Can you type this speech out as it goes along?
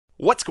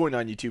What's going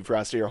on, YouTube?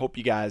 Ferocity. I hope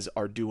you guys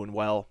are doing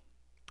well.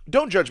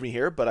 Don't judge me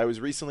here, but I was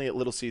recently at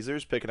Little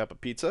Caesars picking up a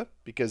pizza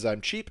because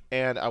I'm cheap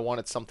and I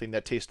wanted something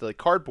that tasted like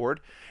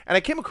cardboard. And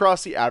I came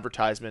across the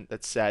advertisement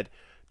that said,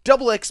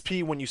 double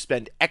XP when you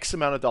spend X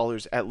amount of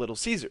dollars at Little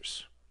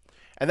Caesars.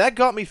 And that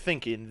got me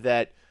thinking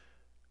that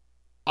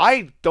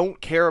I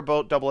don't care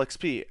about double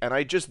XP and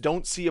I just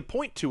don't see a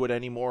point to it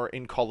anymore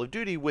in Call of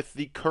Duty with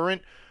the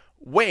current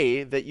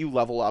way that you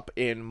level up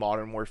in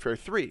Modern Warfare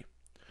 3.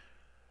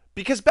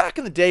 Because back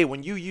in the day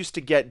when you used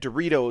to get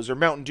Doritos or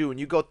Mountain Dew and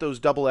you got those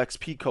double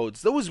XP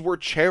codes, those were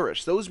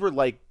cherished. Those were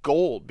like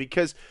gold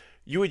because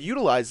you would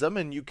utilize them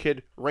and you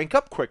could rank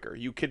up quicker.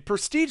 You could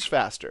prestige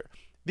faster.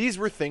 These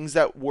were things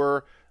that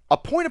were a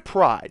point of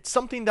pride,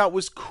 something that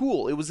was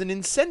cool. It was an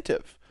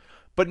incentive.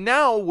 But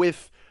now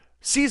with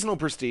seasonal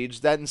prestige,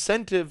 that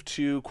incentive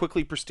to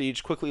quickly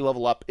prestige, quickly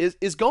level up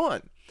is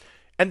gone.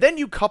 And then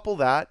you couple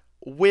that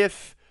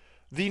with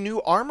the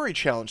new armory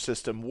challenge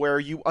system where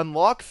you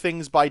unlock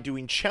things by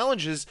doing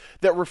challenges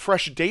that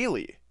refresh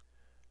daily.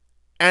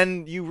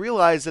 And you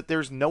realize that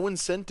there's no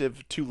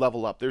incentive to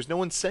level up. There's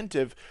no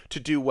incentive to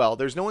do well.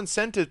 There's no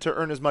incentive to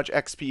earn as much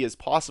XP as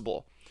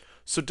possible.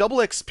 So double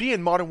XP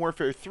in Modern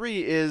Warfare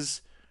 3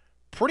 is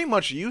pretty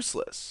much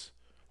useless.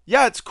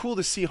 Yeah, it's cool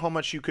to see how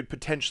much you could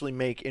potentially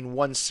make in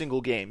one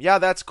single game. Yeah,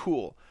 that's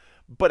cool.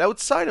 But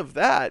outside of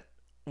that,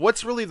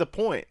 what's really the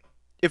point?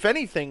 If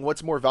anything,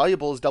 what's more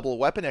valuable is double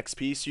weapon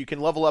XP so you can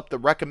level up the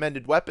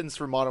recommended weapons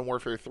for Modern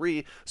Warfare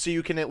 3 so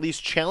you can at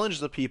least challenge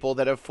the people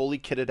that have fully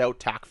kitted out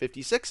TAC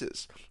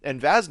 56s and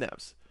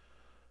Vaznevs.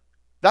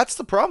 That's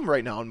the problem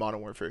right now in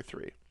Modern Warfare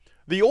 3.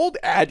 The old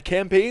ad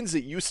campaigns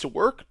that used to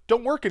work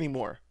don't work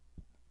anymore.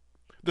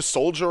 The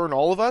Soldier and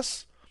All of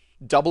Us,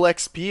 double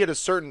XP at a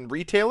certain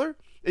retailer,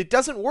 it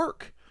doesn't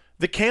work.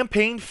 The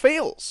campaign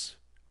fails.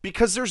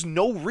 Because there's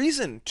no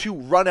reason to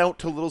run out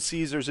to Little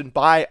Caesars and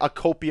buy a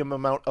copium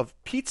amount of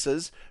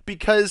pizzas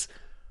because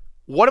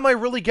what am I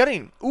really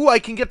getting? Ooh, I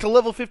can get to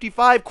level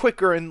 55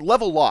 quicker and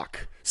level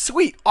lock.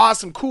 Sweet,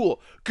 awesome, cool.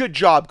 Good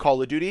job,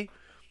 Call of Duty.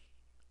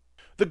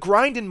 The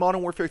grind in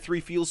Modern Warfare 3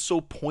 feels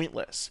so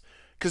pointless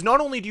because not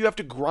only do you have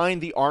to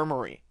grind the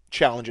armory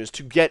challenges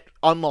to get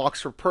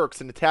unlocks for perks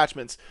and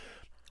attachments,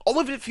 all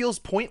of it feels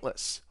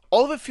pointless.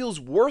 All of it feels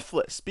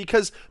worthless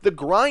because the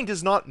grind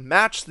does not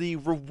match the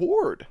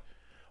reward.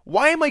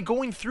 Why am I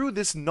going through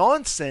this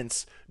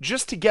nonsense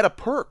just to get a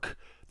perk?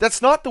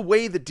 That's not the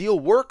way the deal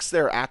works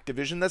there,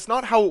 Activision. That's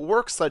not how it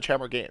works,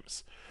 Sledgehammer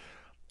Games.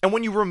 And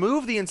when you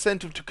remove the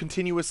incentive to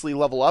continuously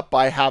level up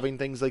by having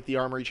things like the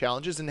armory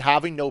challenges and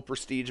having no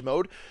prestige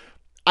mode,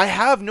 I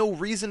have no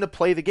reason to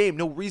play the game,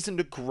 no reason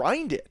to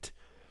grind it.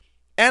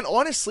 And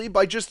honestly,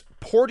 by just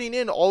porting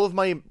in all of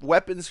my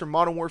weapons from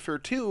Modern Warfare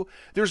 2,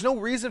 there's no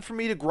reason for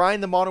me to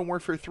grind the Modern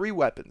Warfare 3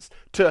 weapons,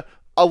 to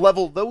I'll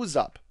level those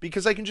up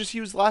because I can just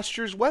use last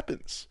year's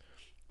weapons.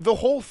 The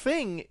whole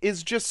thing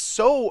is just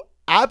so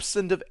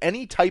absent of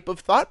any type of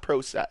thought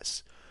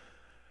process.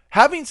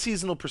 Having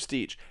seasonal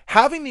prestige,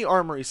 having the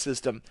armory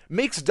system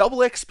makes double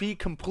XP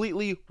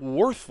completely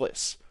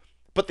worthless,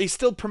 but they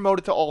still promote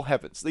it to all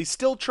heavens. They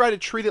still try to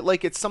treat it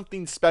like it's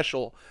something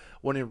special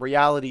when in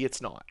reality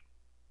it's not.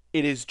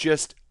 It is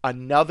just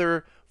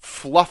another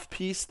fluff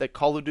piece that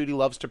Call of Duty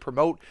loves to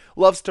promote,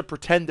 loves to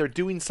pretend they're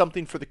doing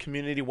something for the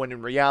community when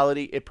in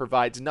reality it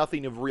provides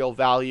nothing of real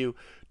value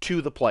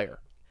to the player.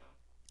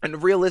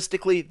 And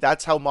realistically,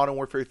 that's how Modern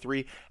Warfare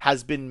 3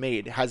 has been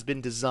made, has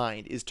been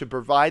designed, is to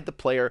provide the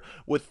player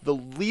with the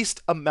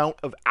least amount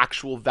of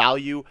actual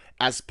value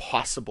as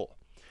possible.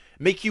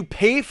 Make you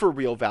pay for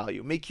real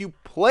value, make you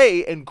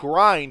play and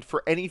grind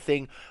for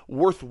anything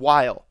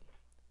worthwhile.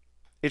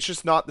 It's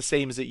just not the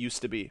same as it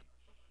used to be.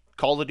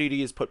 Call of Duty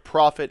has put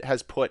profit,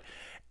 has put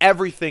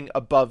everything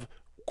above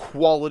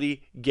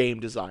quality game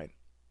design.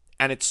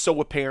 And it's so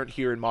apparent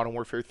here in Modern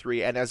Warfare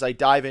 3. And as I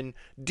dive in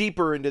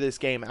deeper into this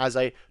game, as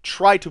I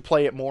try to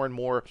play it more and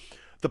more,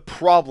 the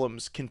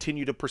problems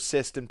continue to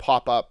persist and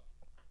pop up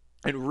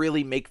and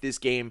really make this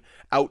game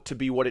out to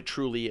be what it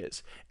truly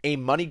is. A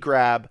money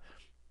grab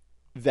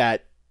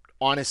that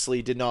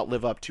honestly did not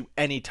live up to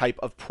any type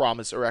of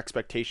promise or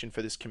expectation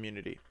for this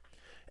community.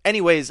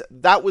 Anyways,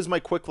 that was my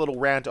quick little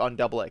rant on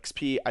double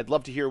XP. I'd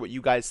love to hear what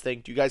you guys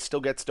think. Do you guys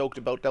still get stoked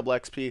about double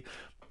XP?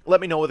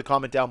 Let me know with a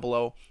comment down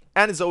below.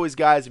 And as always,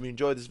 guys, if you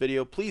enjoyed this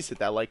video, please hit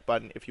that like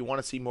button. If you want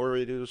to see more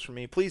videos from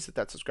me, please hit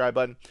that subscribe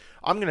button.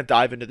 I'm going to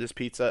dive into this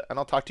pizza, and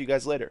I'll talk to you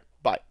guys later.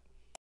 Bye.